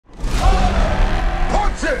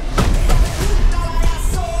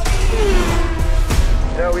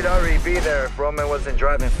be there if Roman wasn't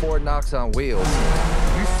driving Ford Knox on wheels.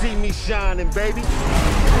 You see me shining, baby.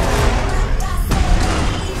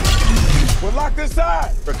 We're locked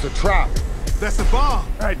inside. It's a trap. That's a bomb.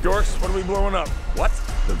 All right, dorks, what are we blowing up? What?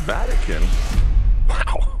 The Vatican?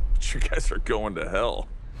 Wow, you guys are going to hell.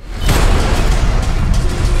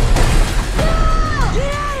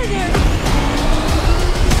 Get out of there!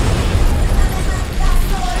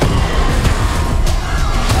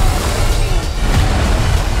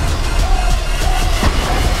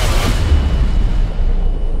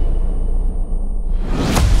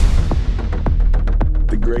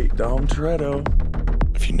 The great Dom Toretto.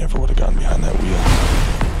 If you never would have gotten behind that wheel,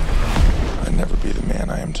 I'd never be the man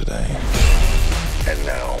I am today. And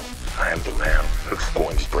now, I am the man who's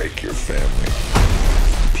going to break your family.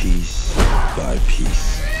 Piece by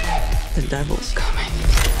piece. The devil's coming.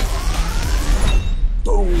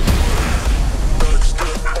 Boom.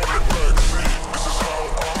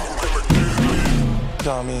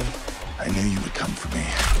 Tommy, I knew you would come for me.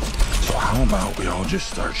 So how about we all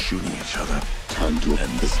just start shooting each other? Time to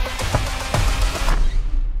end this.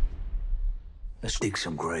 Let's dig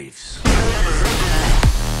some graves.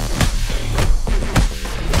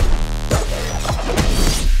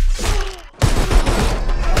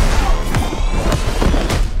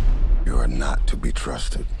 You are not to be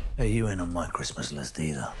trusted. Hey, you ain't on my Christmas list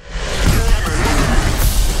either.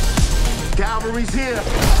 Cavalry's here.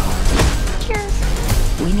 Cheers.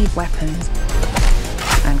 We need weapons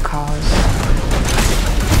and cars.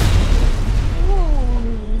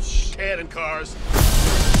 Head and cars.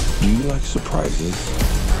 Do you like surprises?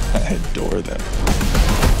 I adore them.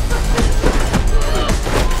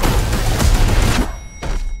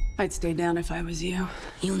 I'd stay down if I was you.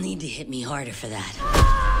 You'll need to hit me harder for that.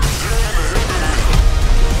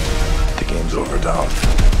 The game's over, Dom.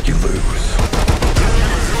 You lose.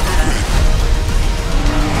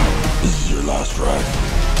 This is your last ride.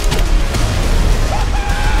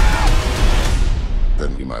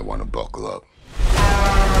 Then you might want to buckle up.